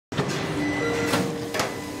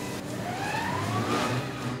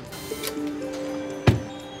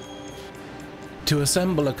To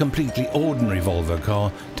assemble a completely ordinary Volvo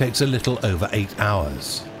car takes a little over 8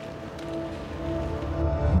 hours.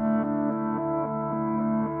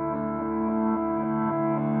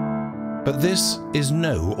 But this is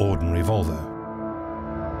no ordinary Volvo.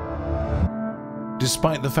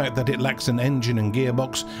 Despite the fact that it lacks an engine and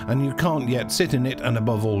gearbox and you can't yet sit in it and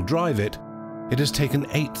above all drive it, it has taken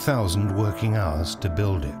 8,000 working hours to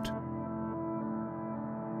build it.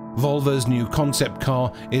 Volvo's new concept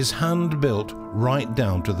car is hand-built right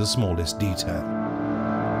down to the smallest detail.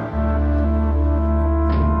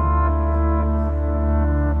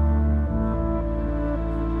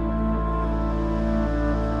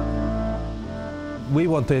 We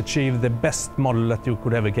want to achieve the best model that you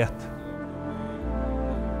could ever get.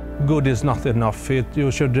 Good is not enough.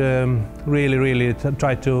 You should really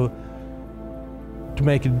try to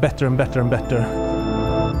make it better and better and better.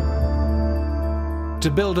 To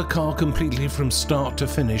build a car completely from start to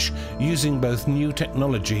finish using both new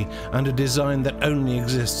technology and a design that only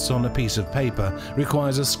exists on a piece of paper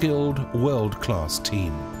requires a skilled, world-class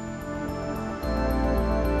team.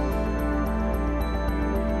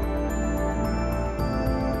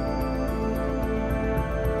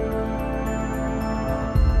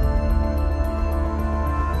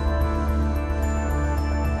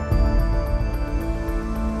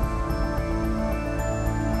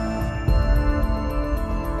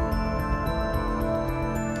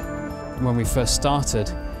 When we first started,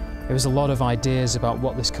 there was a lot of ideas about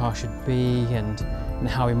what this car should be and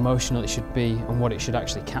how emotional it should be and what it should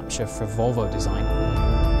actually capture for Volvo design.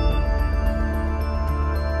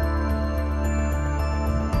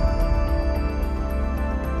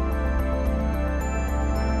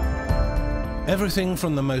 Everything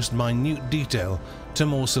from the most minute detail to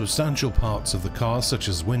more substantial parts of the car such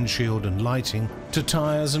as windshield and lighting to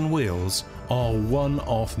tyres and wheels are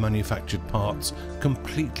one-off manufactured parts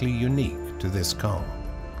completely unique to this car.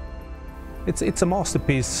 It's a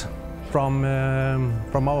masterpiece from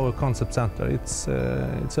our concept center. It's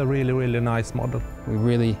a really nice model. We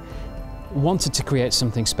really wanted to create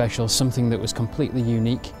something special, something that was completely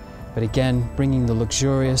unique, but again bringing the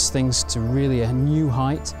luxurious things to really a new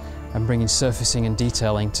height and bringing surfacing and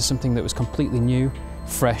detailing to something that was completely new,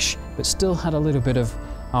 fresh, but still had a little bit of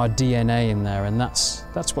our DNA in there, and that's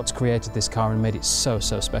what's created this car and made it so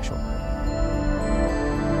special.